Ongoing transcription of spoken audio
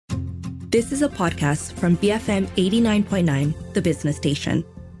This is a podcast from BFM 89.9, the business station.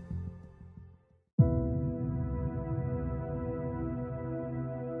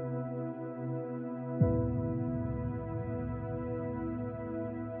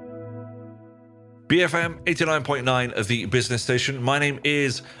 BFM 89.9, the business station. My name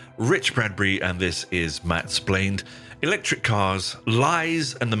is Rich Bradbury, and this is Matt Splained. Electric cars,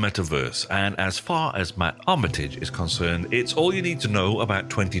 lies, and the metaverse. And as far as Matt Armitage is concerned, it's all you need to know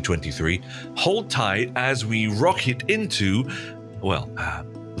about 2023. Hold tight as we rocket into,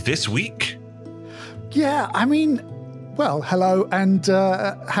 this week. Yeah, I mean, well, hello and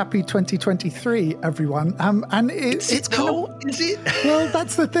happy 2023, everyone. And Is it? Well,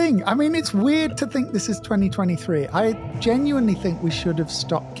 that's the thing. I mean, it's weird to think this is 2023. I genuinely think we should have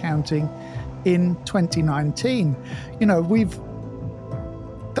stopped counting in 2019. You know,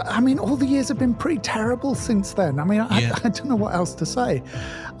 all the years have been pretty terrible since then. I mean, I don't know what else to say.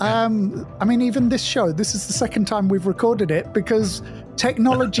 I mean, even this show, this is the second time we've recorded it because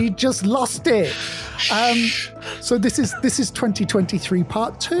technology just lost it. So this is 2023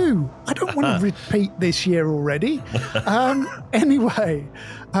 part 2. I don't want to repeat this year already. Anyway,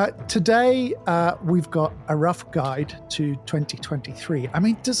 today we've got a rough guide to 2023. I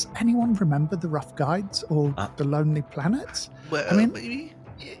mean, does anyone remember the rough guides or the Lonely Planets? Well, I mean, maybe.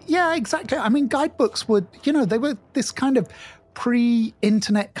 Yeah, exactly. I mean, guidebooks would, they were this kind of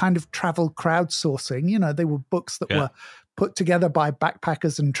pre-internet kind of travel crowdsourcing. They were books that were put together by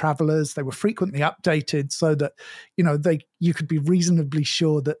backpackers and travelers. They were frequently updated so that, you could be reasonably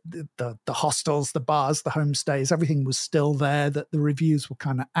sure that the hostels, the bars, the homestays, everything was still there, that the reviews were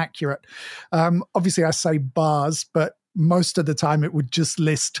kind of accurate. Obviously, I say bars, but most of the time it would just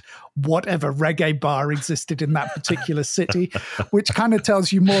list whatever reggae bar existed in that particular city, which kind of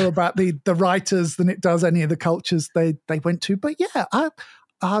tells you more about the writers than it does any of the cultures they went to. But yeah,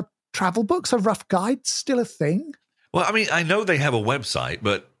 are travel books, are rough guides still a thing? Well, I mean, I know they have a website,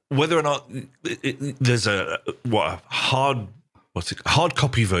 but whether or not there's a hard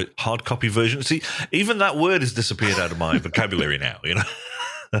copy version. See, even that word has disappeared out of my vocabulary now,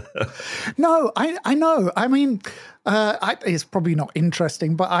 No, I know. I mean, it's probably not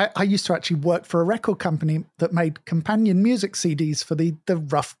interesting, but I used to actually work for a record company that made companion music CDs for the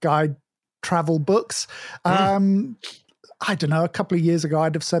rough guide travel books. I don't know, a couple of years ago,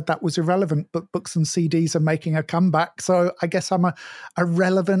 I'd have said that was irrelevant, but books and CDs are making a comeback. So I guess I'm a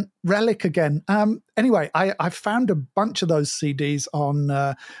relevant relic again. Anyway, I found a bunch of those CDs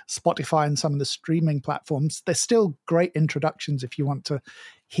on Spotify and some of the streaming platforms. They're still great introductions if you want to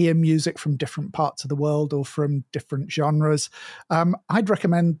hear music from different parts of the world or from different genres. I'd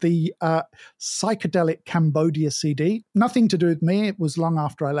recommend the Psychedelic Cambodia CD. Nothing to do with me. It was long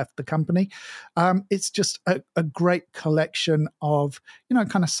after I left the company. It's just a great collection of,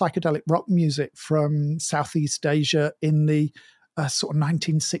 kind of psychedelic rock music from Southeast Asia in the sort of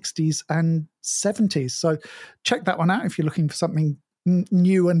 1960s and 70s. So check that one out if you're looking for something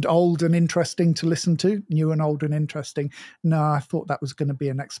new and old and interesting to listen to. New and old and interesting. No, I thought that was going to be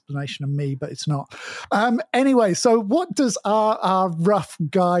an explanation of me, but it's not. Anyway, so what does our rough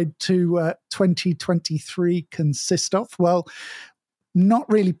guide to 2023 consist of? Well, not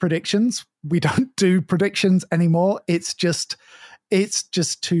really predictions. We don't do predictions anymore. It's just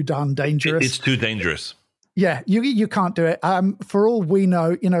too darn dangerous. It's too dangerous. Yeah, you can't do it. For all we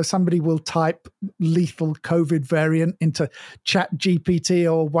know, somebody will type lethal COVID variant into ChatGPT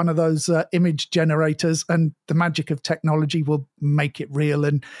or one of those image generators, and the magic of technology will make it real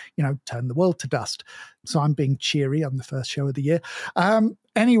and, turn the world to dust. So I'm being cheery on the first show of the year.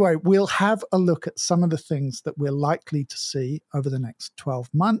 Anyway, we'll have a look at some of the things that we're likely to see over the next 12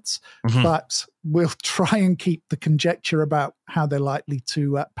 months, but we'll try and keep the conjecture about how they're likely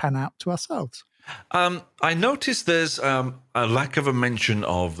to pan out to ourselves. I noticed there's a lack of a mention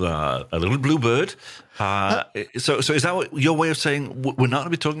of a little blue bird. So is that your way of saying we're not going to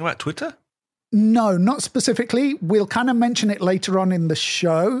be talking about Twitter? No, not specifically. We'll kind of mention it later on in the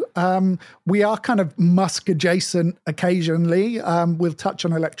show. We are kind of Musk adjacent occasionally. We'll touch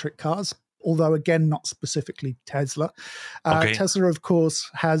on electric cars, although again, not specifically Tesla. Okay. Tesla, of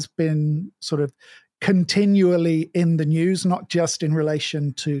course, has been sort of continually in the news, not just in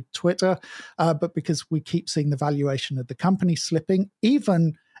relation to Twitter, but because we keep seeing the valuation of the company slipping,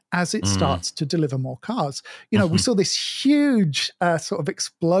 even as it starts to deliver more cars. We saw this huge sort of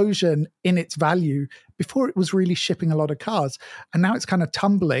explosion in its value before it was really shipping a lot of cars. And now it's kind of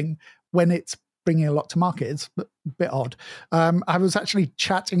tumbling when it's bringing a lot to market. It's a bit odd. I was actually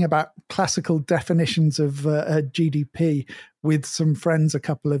chatting about classical definitions of GDP with some friends a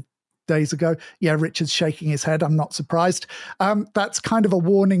couple of days ago. Yeah, Richard's shaking his head. I'm not surprised. That's kind of a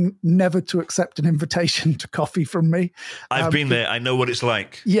warning never to accept an invitation to coffee from me. I've been there. I know what it's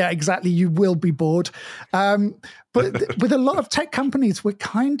like. Yeah, exactly. You will be bored. But with a lot of tech companies, we're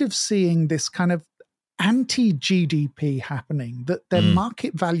kind of seeing this kind of anti-GDP happening, that their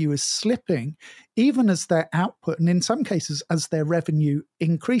market value is slipping even as their output, and in some cases as their revenue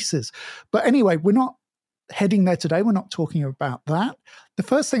increases. But anyway, we're not heading there today. We're not talking about that. The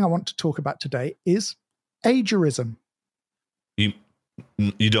first thing I want to talk about today is ageism. You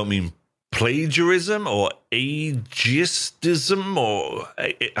don't mean plagiarism or ageism, or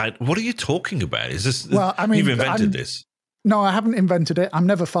what are you talking about? Is this? Well, I mean, you've invented this. No, I haven't invented it. I'm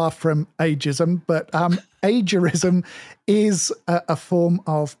never far from ageism, but ageism is a form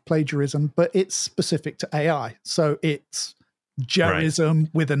of plagiarism, but it's specific to AI. So it's Joeism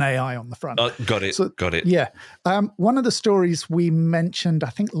with an AI on the front. Got it. Got it. Yeah. One of the stories we mentioned,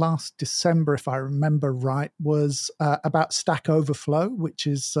 I think last December, if I remember right, was about Stack Overflow, which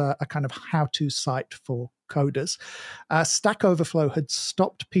is a kind of how-to site for coders. Stack Overflow had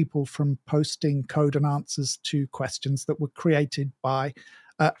stopped people from posting code and answers to questions that were created by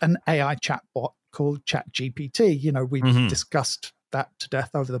an AI chatbot called ChatGPT. You know, we've discussed that to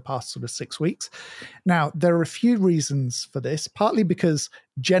death over the past sort of 6 weeks. Now, there are a few reasons for this, partly because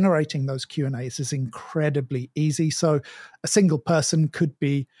generating those Q&As is incredibly easy. So a single person could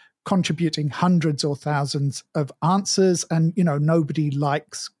be contributing hundreds or thousands of answers, and, you know, nobody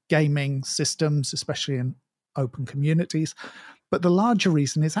likes gaming systems, especially in open communities. But the larger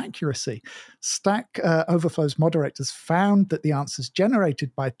reason is accuracy. Stack Overflow's moderators found that the answers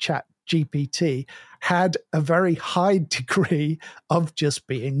generated by ChatGPT had a very high degree of just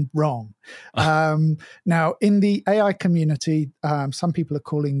being wrong. Now, in the AI community, some people are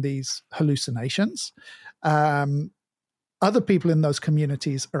calling these hallucinations. Other people in those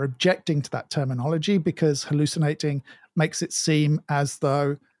communities are objecting to that terminology because hallucinating makes it seem as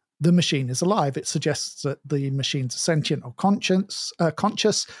though the machine is alive. It suggests that the machine's sentient or conscious,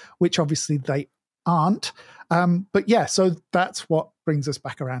 which obviously they aren't. But yeah, so that's what brings us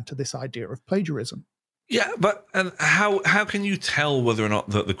back around to this idea of plagiarism. Yeah, but how can you tell whether or not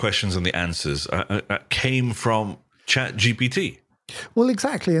the questions and the answers came from ChatGPT? Well,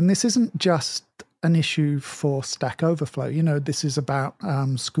 exactly. And this isn't just an issue for Stack Overflow. You know, this is about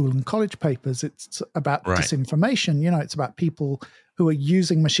school and college papers. It's about disinformation. You know, it's about people who are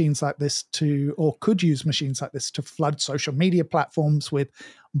using machines like this to, or could use machines like this to flood social media platforms with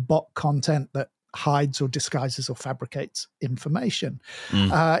bot content that hides or disguises or fabricates information.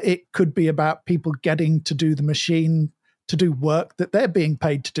 It could be about people getting to do the machine to do work that they're being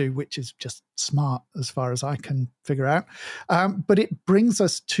paid to do, which is just smart as far as I can figure out. But it brings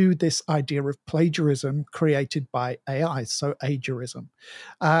us to this idea of plagiarism created by AI, so ageism.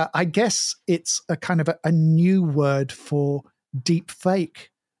 I guess it's a kind of a new word for deep fake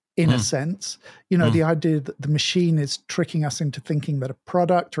in a sense. You know, the idea that the machine is tricking us into thinking that a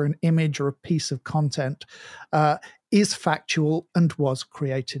product or an image or a piece of content is factual and was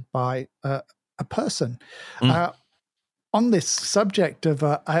created by a person. On this subject of,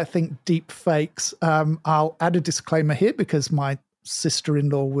 I think, deep fakes, I'll add a disclaimer here because my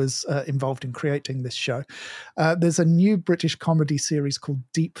sister-in-law was involved in creating this show. There's a new British comedy series called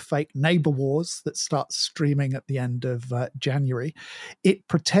Deep Fake Neighbour Wars that starts streaming at the end of January. It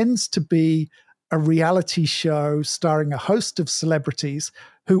pretends to be a reality show starring a host of celebrities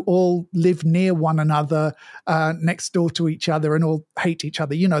who all live near one another, next door to each other, and all hate each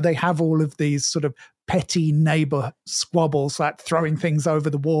other. You know, they have all of these sort of petty neighbor squabbles, like throwing things over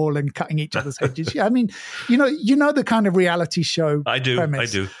the wall and cutting each other's hedges. Yeah, I mean, you know the kind of reality show premise.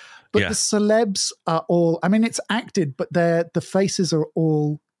 I do. But the celebs are all, I mean, it's acted, but the faces are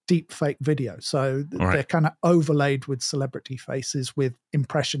all deep fake video. So they're kind of overlaid with celebrity faces with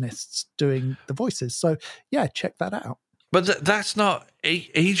impressionists doing the voices. So yeah, check that out. But that's not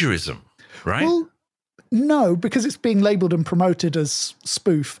ageism, right? Well, no, because it's being labeled and promoted as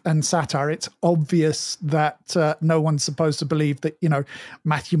spoof and satire. It's obvious that no one's supposed to believe that, you know,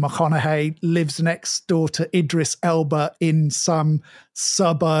 Matthew McConaughey lives next door to Idris Elba in some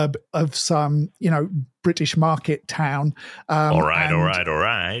suburb of some, you know, British market town. All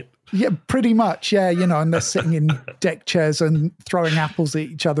right. Yeah, pretty much. Yeah, you know, and they're sitting in deck chairs and throwing apples at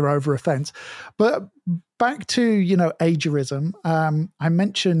each other over a fence. But back to, you know, ageism. I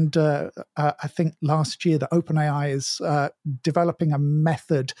mentioned, I think last year that OpenAI is developing a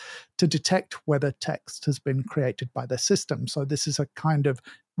method to detect whether text has been created by their system. So this is a kind of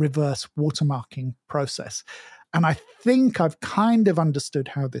reverse watermarking process. And I think I've kind of understood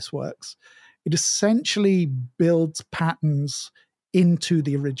how this works. It essentially builds patterns into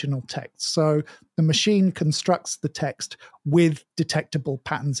the original text. So the machine constructs the text with detectable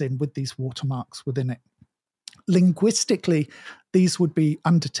patterns with these watermarks within it. Linguistically, these would be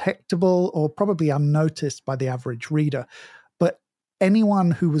undetectable or probably unnoticed by the average reader. But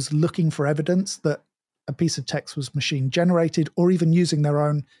anyone who was looking for evidence that a piece of text was machine generated, or even using their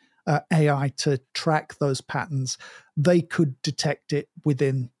own AI to track those patterns, they could detect it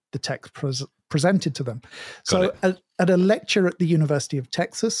within the text presented to them. So at a lecture at the University of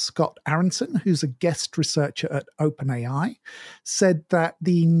Texas, Scott Aronson, who's a guest researcher at OpenAI, said that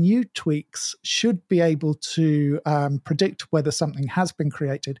the new tweaks should be able to predict whether something has been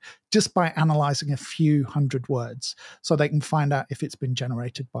created just by analyzing a few hundred words, so they can find out if it's been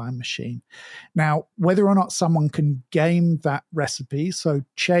generated by a machine. Now, whether or not someone can game that recipe, so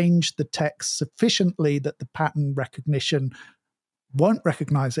change the text sufficiently that the pattern recognition won't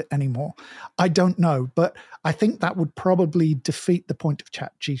recognize it anymore, I don't know. But I think that would probably defeat the point of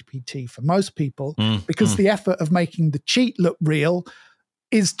ChatGPT for most people, because the effort of making the cheat look real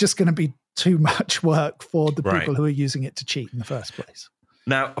is just going to be too much work for the people who are using it to cheat in the first place.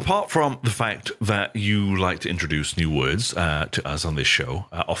 Now, apart from the fact that you like to introduce new words to us on this show,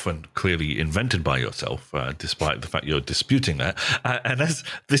 often clearly invented by yourself, despite the fact you're disputing that, and as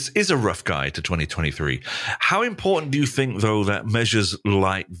this is a rough guide to 2023, how important do you think, though, that measures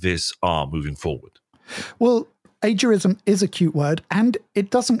like this are moving forward? Well, ageism is a cute word, and it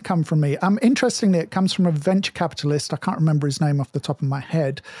doesn't come from me. Interestingly, it comes from a venture capitalist. I can't remember his name off the top of my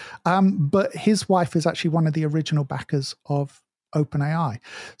head, but his wife is actually one of the original backers of OpenAI.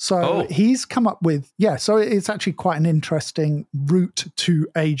 So he's come up with, so it's actually quite an interesting route to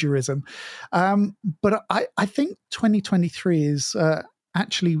ageism. But I think 2023 is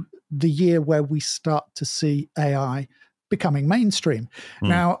actually the year where we start to see AI becoming mainstream.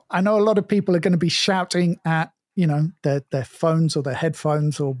 Now, I know a lot of people are going to be shouting at their phones or their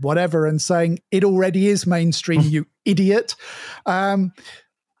headphones or whatever and saying it already is mainstream, you idiot.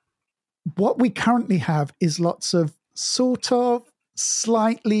 What we currently have is lots of sort of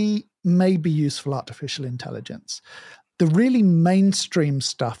slightly maybe useful artificial intelligence. The really mainstream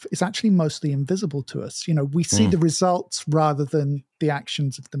stuff is actually mostly invisible to us. We see the results rather than the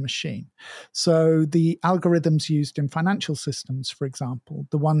actions of the machine. So the algorithms used in financial systems, for example,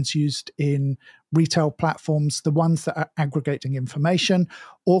 the ones used in retail platforms, the ones that are aggregating information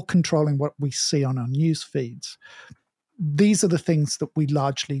or controlling what we see on our news feeds. These are the things that we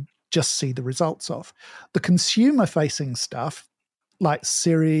largely just see the results of. The consumer-facing stuff, like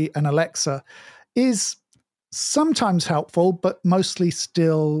Siri and Alexa, is sometimes helpful, but mostly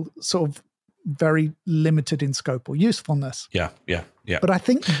still sort of very limited in scope or usefulness. Yeah. But I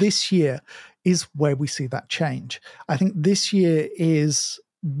think this year is where we see that change. I think this year is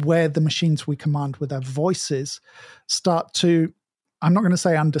where the machines we command with our voices start to, I'm not going to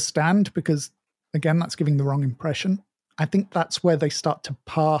say understand, because again, that's giving the wrong impression. I think that's where they start to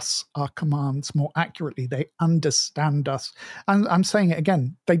pass our commands more accurately. They understand us. And I'm saying it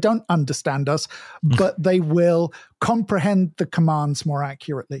again, they don't understand us, but they will comprehend the commands more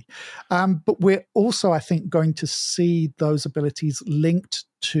accurately. But we're also, I think, going to see those abilities linked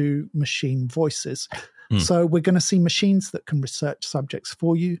to machine voices. So we're going to see machines that can research subjects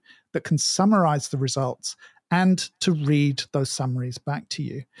for you, that can summarize the results, and to read those summaries back to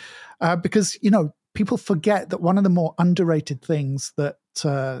you. Because, people forget that one of the more underrated things that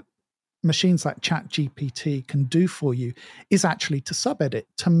machines like ChatGPT can do for you is actually to sub-edit,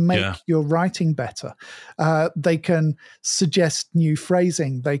 to make your writing better. They can suggest new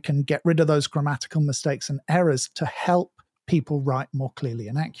phrasing. They can get rid of those grammatical mistakes and errors to help people write more clearly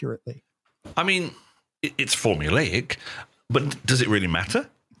and accurately. I mean, it's formulaic, but does it really matter?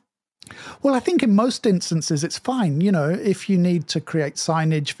 Well, I think in most instances it's fine. If you need to create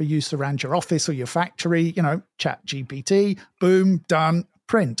signage for use around your office or your factory, ChatGPT, boom, done,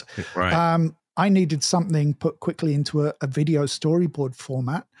 print. Right. I needed something put quickly into a video storyboard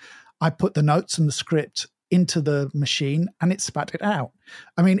format. I put the notes and the script into the machine and it spat it out.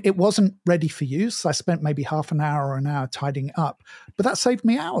 I mean, it wasn't ready for use. I spent maybe half an hour or an hour tidying it up, but that saved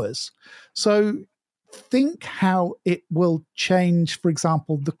me hours. So think how it will change, for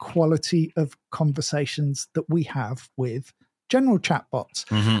example, the quality of conversations that we have with general chatbots.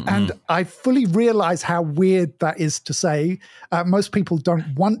 And I fully realize how weird that is to say. Most people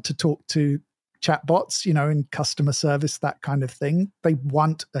don't want to talk to chatbots, in customer service, that kind of thing. They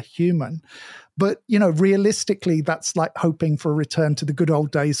want a human. But, realistically, that's like hoping for a return to the good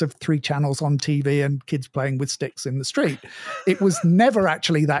old days of 3 channels on TV and kids playing with sticks in the street. It was never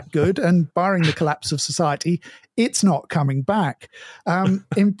actually that good. And barring the collapse of society, it's not coming back.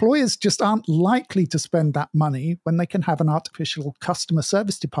 Employers just aren't likely to spend that money when they can have an artificial customer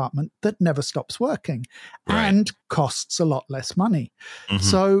service department that never stops working and costs a lot less money.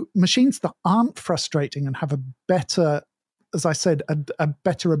 So machines that aren't frustrating and have a better, as I said, a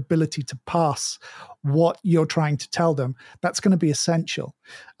better ability to pass what you're trying to tell them, that's going to be essential.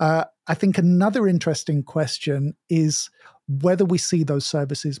 I think another interesting question is whether we see those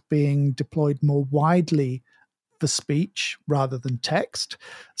services being deployed more widely for speech rather than text.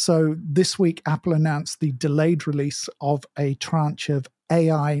 So this week, Apple announced the delayed release of a tranche of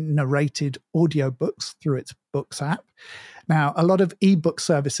AI-narrated audiobooks through its Books app. Now, a lot of ebook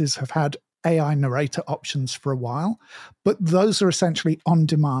services have had AI narrator options for a while, but those are essentially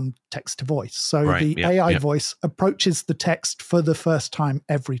on-demand text-to-voice. So the AI voice approaches the text for the first time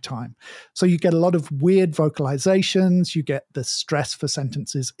every time. So you get a lot of weird vocalizations, you get the stress for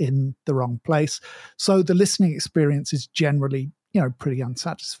sentences in the wrong place. So the listening experience is generally, pretty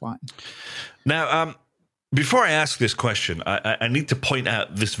unsatisfying. Now, before I ask this question, I need to point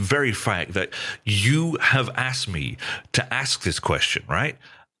out this very fact that you have asked me to ask this question, right?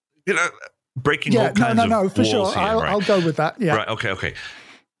 Breaking all kinds of walls for sure. here, I'll go with that. Yeah. Right. Okay.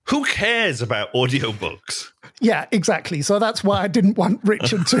 Who cares about audiobooks? Yeah, exactly. So that's why I didn't want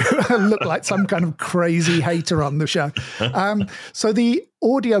Richard to look like some kind of crazy hater on the show. So the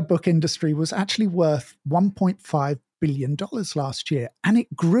audiobook industry was actually worth $1.5 billion last year, and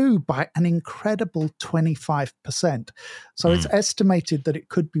it grew by an incredible 25%. So it's estimated that it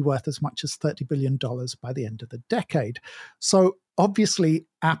could be worth as much as $30 billion by the end of the decade. So obviously,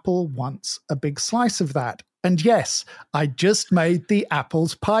 Apple wants a big slice of that. And yes, I just made the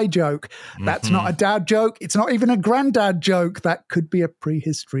apple's pie joke. That's not a dad joke. It's not even a granddad joke. That could be a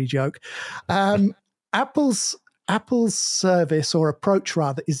prehistory joke. Apple's service, or approach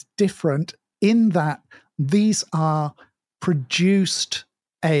rather, is different in that these are produced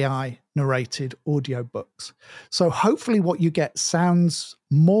AI narrated audiobooks. So hopefully what you get sounds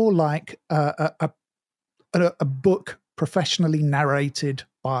more like a book professionally narrated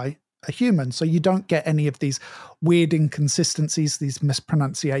by a human. So you don't get any of these weird inconsistencies, these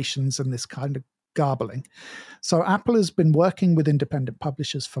mispronunciations, and this kind of garbling. So Apple has been working with independent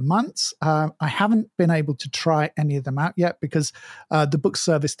publishers for months. I haven't been able to try any of them out yet because the book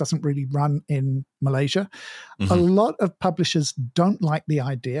service doesn't really run in Malaysia. A lot of publishers don't like the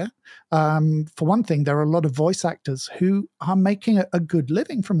idea. For one thing, there are a lot of voice actors who are making a good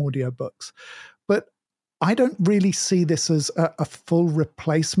living from audiobooks. But I don't really see this as a full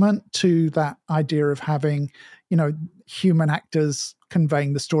replacement to that idea of having, human actors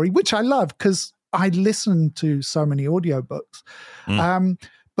conveying the story, which I love because I listen to so many audiobooks.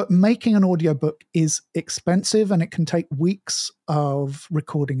 But making an audiobook is expensive and it can take weeks of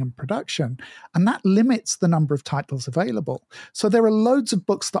recording and production. And that limits the number of titles available. So there are loads of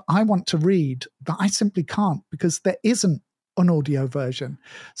books that I want to read that I simply can't because there isn't an audio version.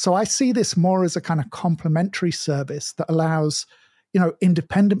 So I see this more as a kind of complementary service that allows,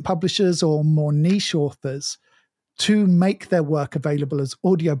 independent publishers or more niche authors to make their work available as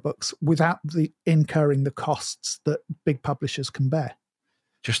audiobooks without incurring the costs that big publishers can bear.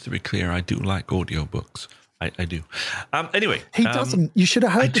 Just to be clear, I do like audiobooks. I do. Anyway. He doesn't. You should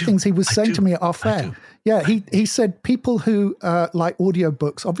have heard the things he was saying to me off air. Yeah, he said people who like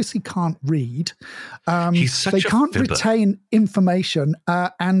audiobooks obviously can't read. They can't retain information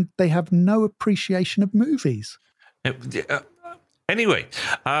and they have no appreciation of movies. Anyway,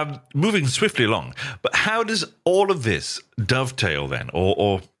 moving swiftly along, but how does all of this dovetail then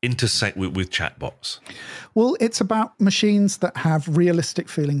or intersect with chatbots? Well, it's about machines that have realistic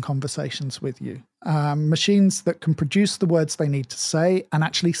feeling conversations with you. Machines that can produce the words they need to say and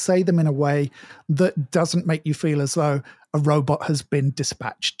actually say them in a way that doesn't make you feel as though a robot has been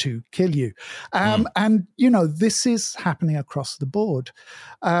dispatched to kill you. And, this is happening across the board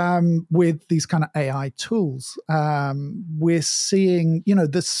with these kind of AI tools. We're seeing,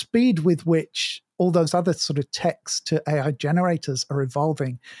 the speed with which all those other sort of text to AI generators are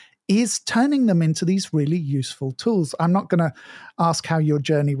evolving is turning them into these really useful tools. I'm not going to ask how your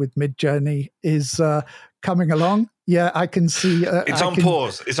journey with Midjourney is coming along. Yeah, I can see. It's on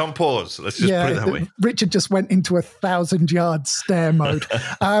pause. It's on pause. Let's just put it that way. Richard just went into 1,000-yard stare mode.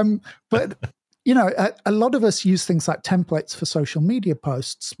 But, a lot of us use things like templates for social media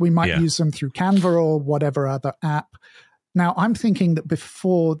posts. We might use them through Canva or whatever other app. Now, I'm thinking that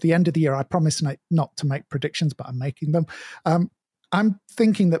before the end of the year, I promise not to make predictions, but I'm making them. I'm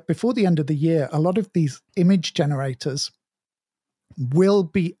thinking that before the end of the year, a lot of these image generators will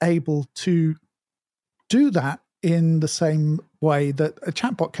be able to do that in the same way that a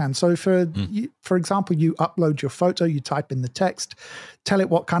chatbot can. So for example, you upload your photo, you type in the text, tell it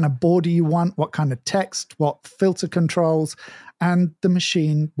what kind of border you want, what kind of text, what filter controls, and the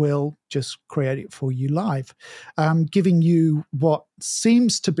machine will just create it for you live, giving you what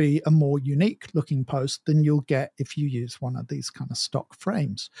seems to be a more unique looking post than you'll get if you use one of these kind of stock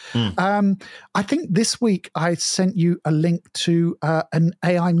frames. I think this week I sent you a link to an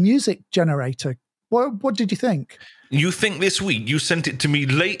AI music generator. What did you think? You think this week? You sent it to me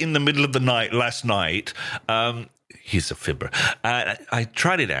late in the middle of the night last night. He's a fibber. I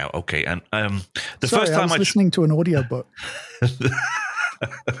tried it out. Okay, and first time I was listening to an audiobook.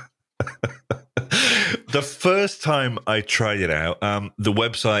 The first time I tried it out, the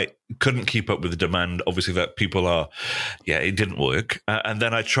website couldn't keep up with the demand. Obviously, that people are, it didn't work. And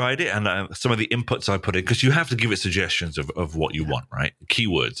then I tried it, and some of the inputs I put in, because you have to give it suggestions of what you want, right?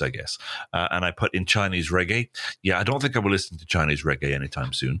 Keywords, I guess. And I put in Chinese reggae. Yeah, I don't think I will listen to Chinese reggae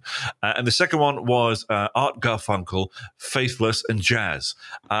anytime soon. And the second one was Art Garfunkel, Faithless, and Jazz.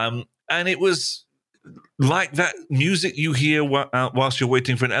 And it was like that music you hear whilst you're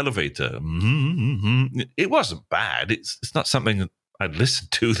waiting for an elevator. It wasn't bad. It's not something I'd listen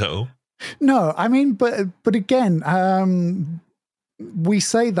to, though. No, I mean, but again, we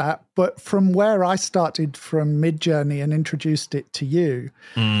say that, but from where I started from Midjourney and introduced it to you,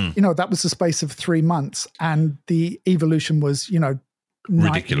 that was the space of 3 months, and the evolution was,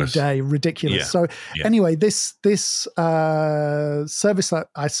 ridiculous. Ridiculous. Yeah. So anyway, this service that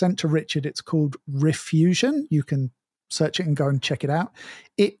I sent to Richard, it's called Rifusion. You can search it and go and check it out.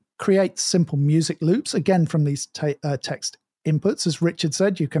 It creates simple music loops, again, from these text inputs. As Richard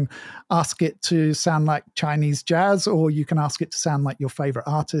said, you can ask it to sound like Chinese jazz, or you can ask it to sound like your favorite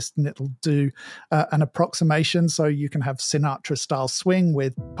artist, and it'll do an approximation. So you can have Sinatra style swing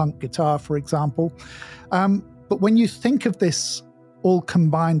with punk guitar, for example. But when you think of this all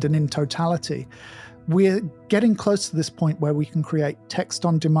combined and in totality, we're getting close to this point where we can create text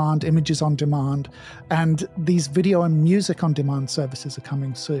on demand, images on demand, and these video and music on demand services are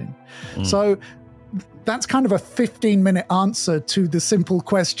coming soon. So that's kind of a 15-minute answer to the simple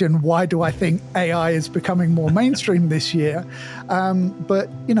question, why do I think AI is becoming more mainstream this year? But,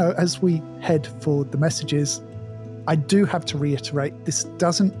 as we head for the messages, I do have to reiterate, this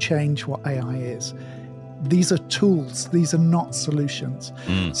doesn't change what AI is. These are tools. These are not solutions.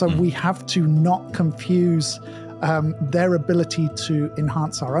 So we have to not confuse their ability to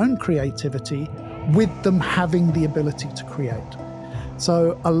enhance our own creativity with them having the ability to create.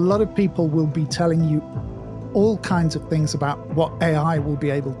 So a lot of people will be telling you all kinds of things about what AI will be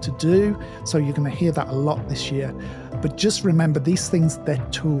able to do. So you're going to hear that a lot this year. But just remember, these things, they're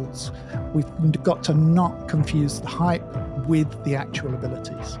tools. We've got to not confuse the hype with the actual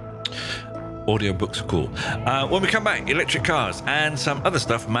abilities. Audiobooks are cool. When we come back, electric cars and some other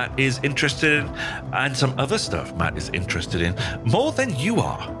stuff Matt is interested in, more than you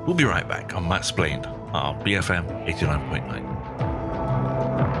are. We'll be right back on Matt Splained on BFM 89.9.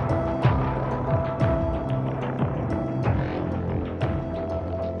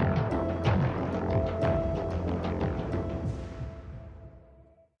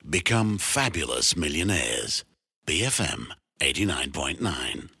 Become fabulous millionaires. BFM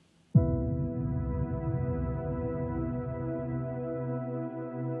 89.9.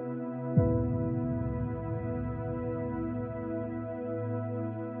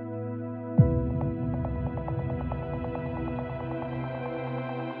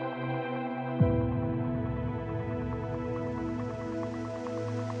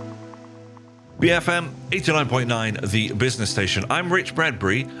 BFM 89.9, the business station. I'm Rich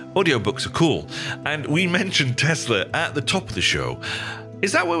Bradbury. Audiobooks are cool. And we mentioned Tesla at the top of the show.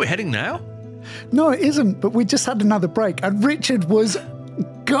 Is that where we're heading now? No, it isn't, but we just had another break. And Richard was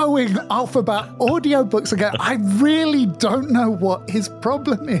going off about audiobooks again. I really don't know what his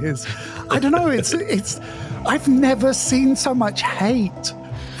problem is. I don't know. It's. I've never seen so much hate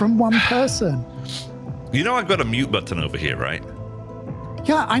from one person. I've got a mute button over here, right?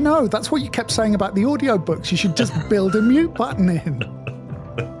 Yeah, I know. That's what you kept saying about the audiobooks. You should just build a mute button in.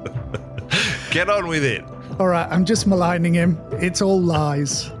 Get on with it. All right, I'm just maligning him. It's all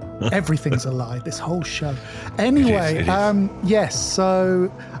lies. Everything's a lie, this whole show. Anyway, yes,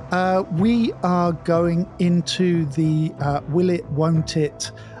 so we are going into the will it, won't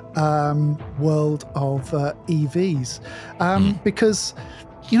it world of EVs. Because,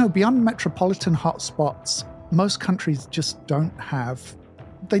 beyond metropolitan hotspots, most countries just don't have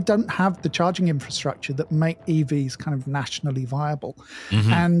the charging infrastructure that make EVs kind of nationally viable.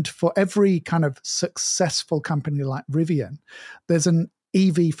 And for every kind of successful company like Rivian, there's an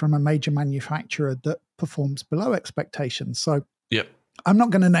EV from a major manufacturer that performs below expectations. So Yep. I'm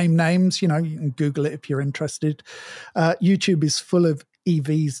not going to name names. You can Google it if you're interested. YouTube is full of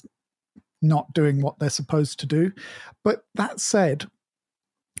EVs not doing what they're supposed to do. But that said,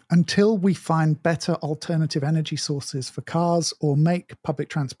 until we find better alternative energy sources for cars or make public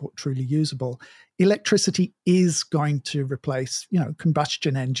transport truly usable, electricity is going to replace,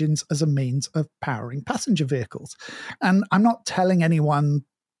 combustion engines as a means of powering passenger vehicles. And I'm not telling anyone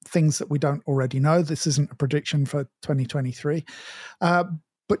things that we don't already know. This isn't a prediction for 2023.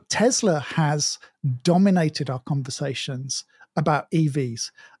 But Tesla has dominated our conversations about EVs,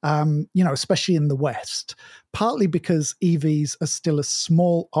 especially in the West, partly because EVs are still a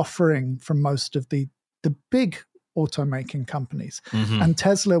small offering from most of the big automaking companies. Mm-hmm. And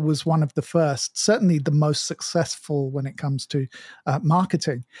Tesla was one of the first, certainly the most successful when it comes to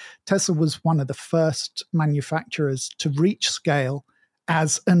marketing. Tesla was one of the first manufacturers to reach scale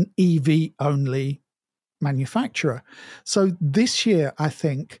as an EV-only manufacturer. So this year, I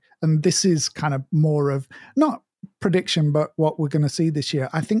think, and this is kind of more of, not prediction, but what we're going to see this year,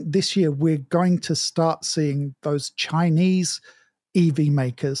 I think this year we're going to start seeing those Chinese EV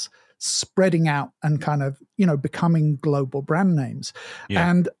makers spreading out and kind of, becoming global brand names. Yeah.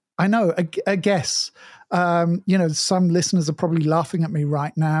 And I know, I guess, some listeners are probably laughing at me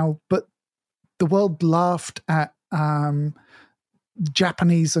right now, but the world laughed at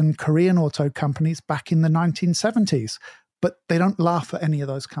Japanese and Korean auto companies back in the 1970s, but they don't laugh at any of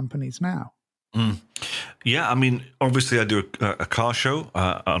those companies now. Yeah, I mean, obviously I do a car show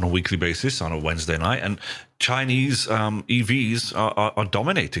on a weekly basis on a Wednesday night, and Chinese EVs are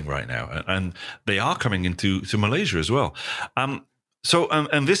dominating right now, and they are coming into Malaysia as well. So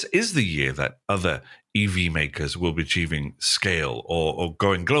this is the year that other EV makers will be achieving scale or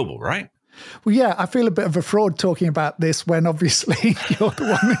going global, right? Well, yeah, I feel a bit of a fraud talking about this when obviously you're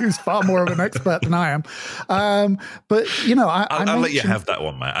the one who's far more of an expert than I am. But, I'll let you have that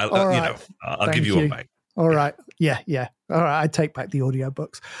one, Matt. I'll give you one back. All right. Yeah. All right. I take back the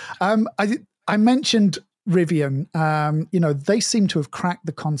audiobooks. I mentioned Rivian. They seem to have cracked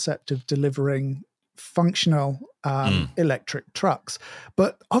the concept of delivering functional electric trucks.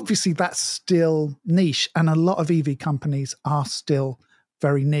 But obviously that's still niche. And a lot of EV companies are still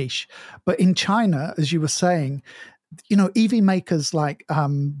very niche. But in China, as you were saying, EV makers like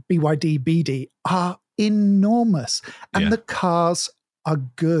BYD, BD are enormous, and the cars are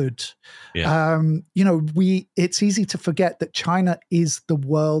good. Yeah. It's easy to forget that China is the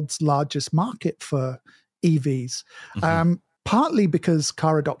world's largest market for EVs. Mm-hmm. Partly because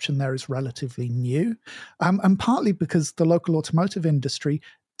car adoption there is relatively new, and partly because the local automotive industry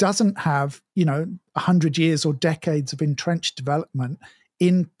doesn't have, 100 years or decades of entrenched development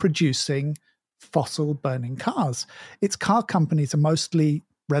in producing fossil-burning cars. Its car companies are mostly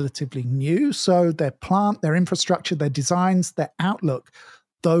relatively new, so their plant, their infrastructure, their designs, their outlook,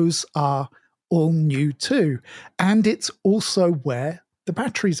 those are all new too. And it's also where the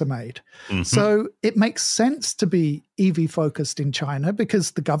batteries are made. Mm-hmm. So it makes sense to be EV-focused in China because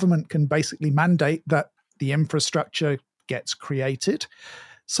the government can basically mandate that the infrastructure gets created.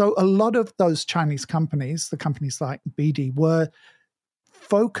 So a lot of those Chinese companies, the companies like BD, were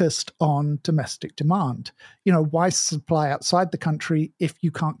focused on domestic demand. Why supply outside the country if you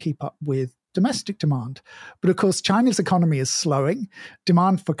can't keep up with domestic demand? But of course, China's economy is slowing.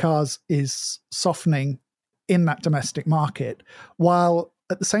 Demand for cars is softening in that domestic market, while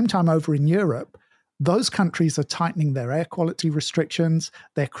at the same time over in Europe, those countries are tightening their air quality restrictions,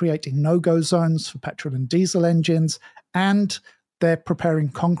 they're creating no-go zones for petrol and diesel engines, and they're preparing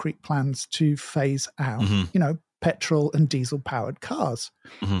concrete plans to phase out, petrol and diesel-powered cars.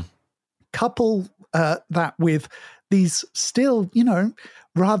 Mm-hmm. Couple that with these still,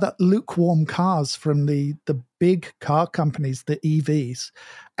 rather lukewarm cars from the big car companies, the EVs,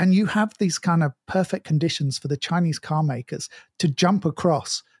 and you have these kind of perfect conditions for the Chinese car makers to jump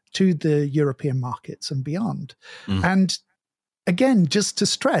across to the European markets and beyond. Mm. And again, just to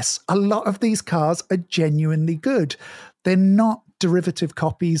stress, a lot of these cars are genuinely good. They're not derivative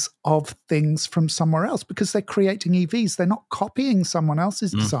copies of things from somewhere else because they're creating EVs. They're not copying someone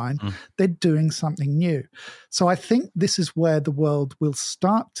else's design. They're doing something new. So I think this is where the world will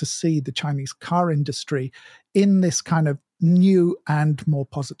start to see the Chinese car industry in this kind of new and more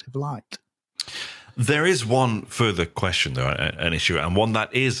positive light. There is one further question, though, an issue, and one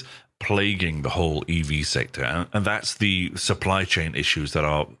that is plaguing the whole EV sector, and that's the supply chain issues that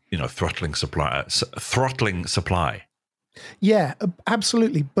are, throttling supply. Yeah,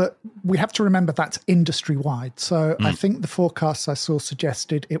 absolutely. But we have to remember that's industry-wide. So I think the forecasts I saw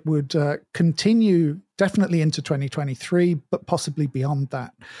suggested it would continue definitely into 2023, but possibly beyond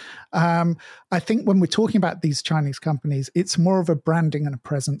that. I think when we're talking about these Chinese companies, it's more of a branding and a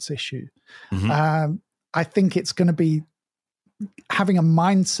presence issue. I think it's going to be having a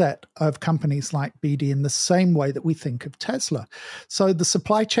mindset of companies like BD in the same way that we think of Tesla. So the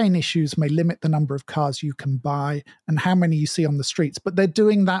supply chain issues may limit the number of cars you can buy and how many you see on the streets, but they're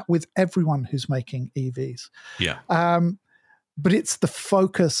doing that with everyone who's making EVs. Yeah. But it's the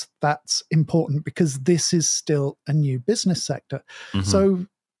focus that's important because this is still a new business sector. So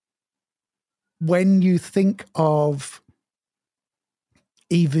when you think of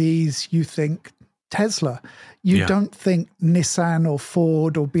EVs, you think Tesla. You don't think Nissan or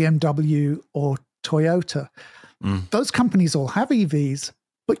Ford or BMW or Toyota. Those companies all have EVs,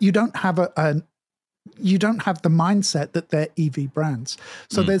 but you don't have you don't have the mindset that they're EV brands.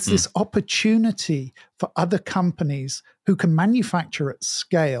 So there's this opportunity for other companies who can manufacture at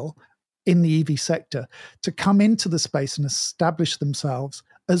scale in the EV sector to come into the space and establish themselves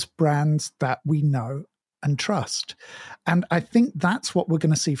as brands that we know and trust. And I think that's what we're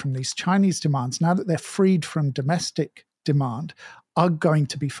going to see from these Chinese demands now that they're freed from domestic demand are going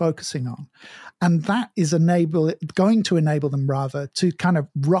to be focusing on. And that is going to enable them rather to kind of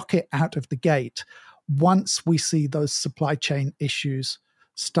rocket out of the gate once we see those supply chain issues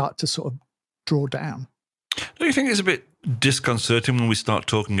start to sort of draw down. Do you think it's a bit disconcerting when we start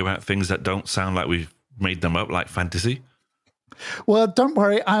talking about things that don't sound like we've made them up, like fantasy? Well, don't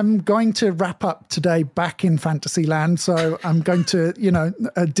worry. I'm going to wrap up today back in fantasy land. So I'm going to,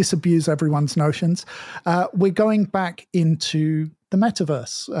 disabuse everyone's notions. We're going back into the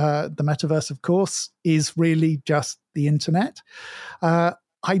metaverse. The metaverse, of course, is really just the internet. I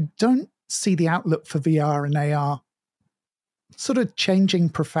don't see the outlook for VR and AR sort of changing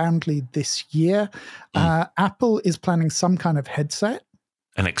profoundly this year. Apple is planning some kind of headset.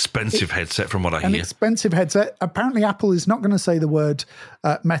 An expensive headset, from what I hear. An expensive headset. Apparently, Apple is not going to say the word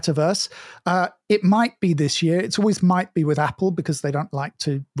metaverse. It might be this year. It's always might be with Apple because they don't like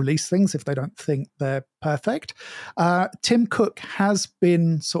to release things if they don't think they're perfect. Tim Cook has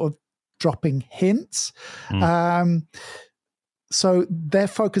been sort of dropping hints. So their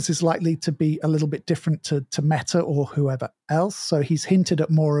focus is likely to be a little bit different to Meta or whoever else. So he's hinted at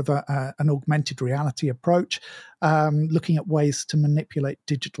more of an augmented reality approach, looking at ways to manipulate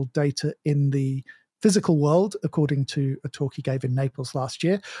digital data in the physical world, according to a talk he gave in Naples last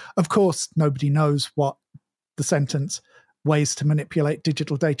year. Of course, nobody knows what the sentence ways to manipulate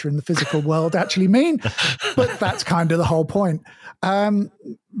digital data in the physical world actually mean, but that's kind of the whole point.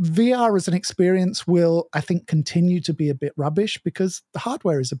 VR as an experience will, I think, continue to be a bit rubbish because the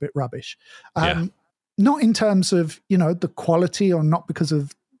hardware is a bit rubbish. Not in terms of, the quality or not because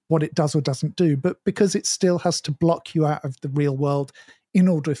of what it does or doesn't do, but because it still has to block you out of the real world in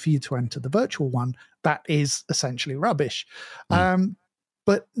order for you to enter the virtual one. That is essentially rubbish.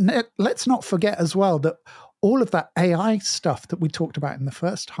 But let's not forget as well that all of that AI stuff that we talked about in the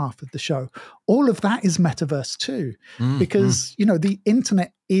first half of the show, all of that is metaverse too, because, the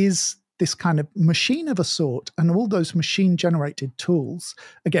internet is this kind of machine of a sort, and all those machine-generated tools,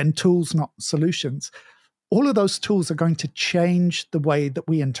 again, tools, not solutions, all of those tools are going to change the way that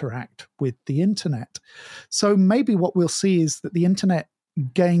we interact with the internet. So maybe what we'll see is that the internet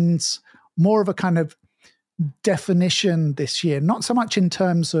gains more of a kind of definition this year, not so much in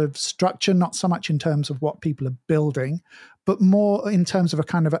terms of structure, not so much in terms of what people are building, but more in terms of a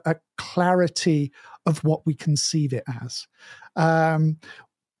kind of a clarity of what we conceive it as.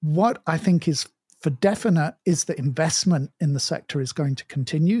 What I think is for definite is that investment in the sector is going to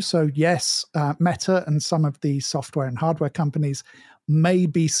continue. So yes, Meta and some of the software and hardware companies may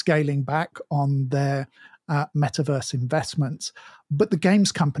be scaling back on their metaverse investments, but the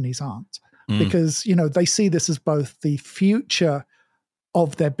games companies aren't. Because, they see this as both the future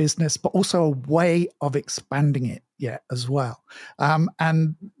of their business, but also a way of expanding it as well.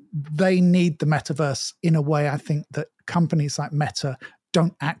 And they need the metaverse in a way I think that companies like Meta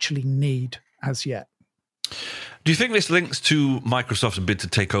don't actually need as yet. Do you think this links to Microsoft's bid to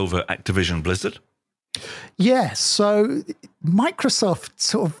take over Activision Blizzard? Yeah, so Microsoft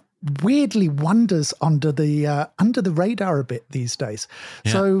sort of weirdly wanders under the radar a bit these days.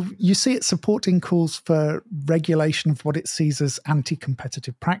 Yeah. So you see it supporting calls for regulation of what it sees as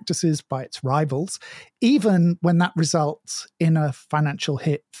anti-competitive practices by its rivals, even when that results in a financial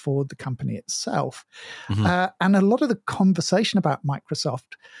hit for the company itself. And a lot of the conversation about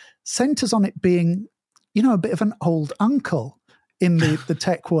Microsoft centers on it being, a bit of an old uncle in the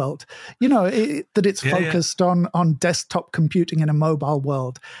tech world. That it's focused on desktop computing in a mobile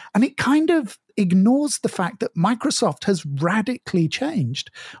world. And it kind of ignores the fact that Microsoft has radically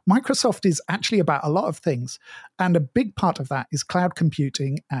changed. Microsoft is actually about a lot of things, and a big part of that is cloud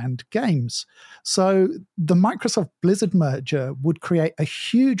computing and games. So the Microsoft Blizzard merger would create a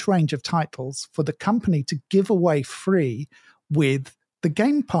huge range of titles for the company to give away free with the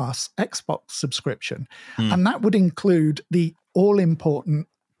Game Pass Xbox subscription. And that would include the all-important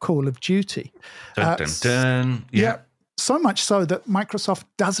Call of Duty. Dun, dun, dun. Yeah. So much so that Microsoft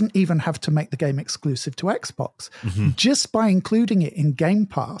doesn't even have to make the game exclusive to Xbox. Just by including it in Game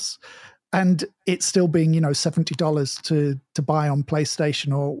Pass, and it's still being, $70 to buy on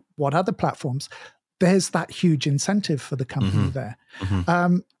PlayStation or what other platforms, there's that huge incentive for the company there.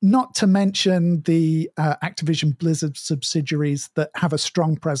 Not to mention the Activision Blizzard subsidiaries that have a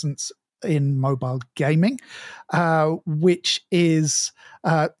strong presence in mobile gaming, which is,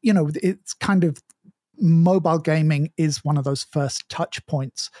 it's kind of, mobile gaming is one of those first touch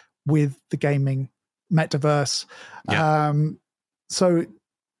points with the gaming metaverse. So,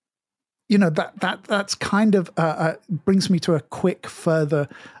 that's kind of brings me to a quick further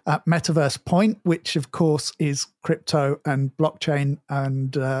metaverse point, which of course is crypto and blockchain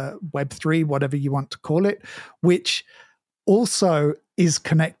and Web3, whatever you want to call it, which also is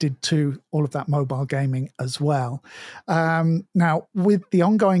connected to all of that mobile gaming as well. Now, with the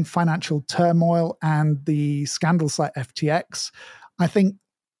ongoing financial turmoil and the scandals like FTX, I think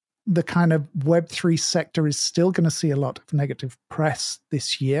the kind of Web3 sector is still going to see a lot of negative press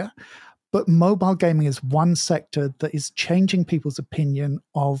this year. But mobile gaming is one sector that is changing people's opinion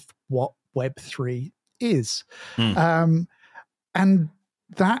of what Web3 is. And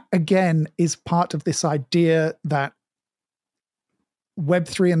that, again, is part of this idea that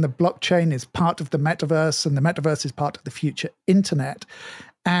Web3 and the blockchain is part of the metaverse, and the metaverse is part of the future internet.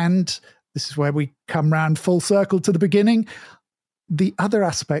 And this is where we come round full circle to the beginning. The other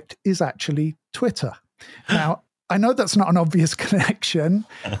aspect is actually Twitter. Now, I know that's not an obvious connection,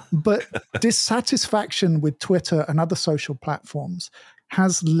 but dissatisfaction with Twitter and other social platforms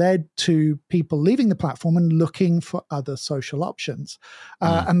has led to people leaving the platform and looking for other social options.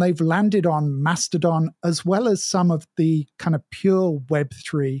 And they've landed on Mastodon, as well as some of the kind of pure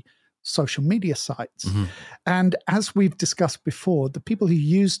Web3 social media sites. And as we've discussed before, the people who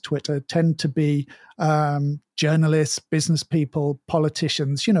use Twitter tend to be journalists, business people,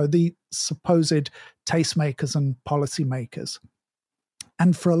 politicians, the supposed tastemakers and policymakers.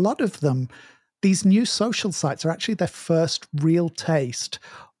 And for a lot of them, these new social sites are actually their first real taste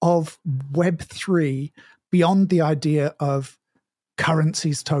of Web3 beyond the idea of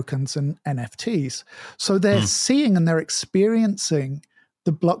currencies, tokens, and NFTs. So they're seeing and they're experiencing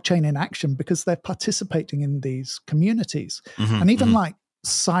the blockchain in action because they're participating in these communities. And even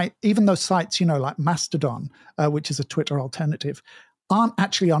even those sites, like Mastodon, which is a Twitter alternative, aren't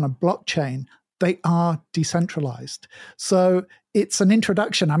actually on a blockchain. They are decentralized. So it's an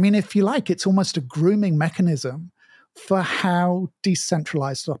introduction. I mean, if you like, it's almost a grooming mechanism for how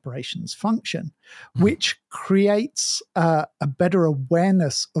decentralized operations function, which creates a better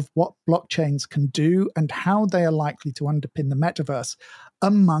awareness of what blockchains can do and how they are likely to underpin the metaverse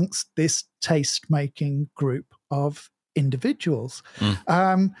amongst this taste-making group of individuals.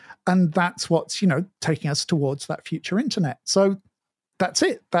 And that's what's, taking us towards that future internet. So that's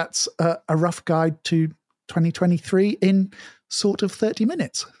it. That's a rough guide to 2023 in sort of 30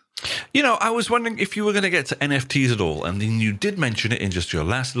 minutes. I was wondering if you were going to get to NFTs at all, and then you did mention it in just your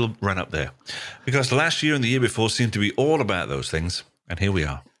last little run up there, because last year and the year before seemed to be all about those things, and here we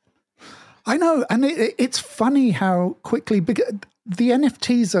are. I know, and it's funny how quickly, because the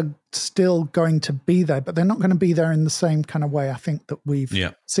NFTs are still going to be there, but they're not going to be there in the same kind of way, I think, that we've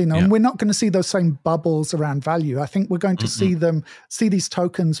seen them. And we're not going to see those same bubbles around value. I think we're going to see these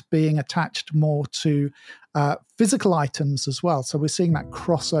tokens being attached more to physical items as well. So we're seeing that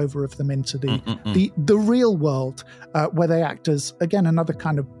crossover of them into the real world, where they act as, again, another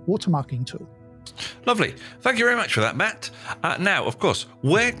kind of watermarking tool. Lovely. Thank you very much for that, Matt. Now, of course,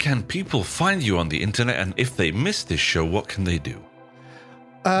 where can people find you on the internet? And if they miss this show, what can they do?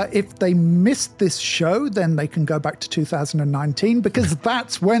 If they missed this show, then they can go back to 2019, because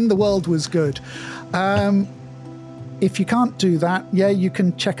that's when the world was good. If you can't do that, you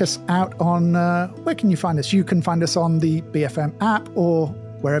can check us out on, where can you find us? You can find us on the BFM app or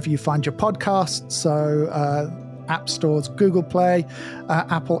wherever you find your podcasts. So App Stores, Google Play,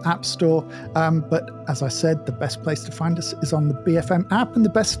 Apple App Store. But as I said, the best place to find us is on the BFM app, and the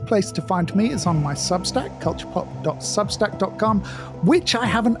best place to find me is on my Substack, culturepop.substack.com, which I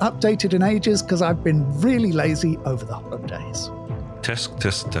haven't updated in ages because I've been really lazy over the holidays. Test.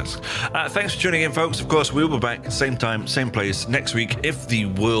 Thanks for tuning in, folks. Of course, we'll be back same time, same place next week if the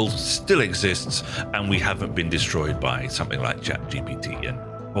world still exists and we haven't been destroyed by something like ChatGPT and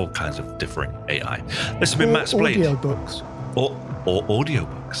all kinds of different AI. This has been Matt Splained. Audiobooks. Or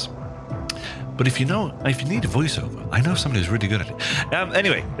audiobooks. But if you need a voiceover, I know somebody who's really good at it.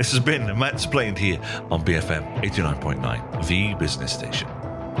 Anyway, this has been Matt Splained here on BFM 89.9, the business station.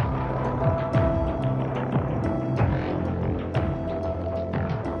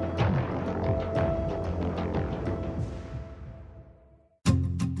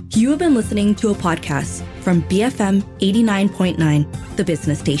 You have been listening to a podcast from BFM 89.9, the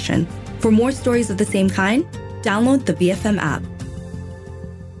business station. For more stories of the same kind, download the BFM app.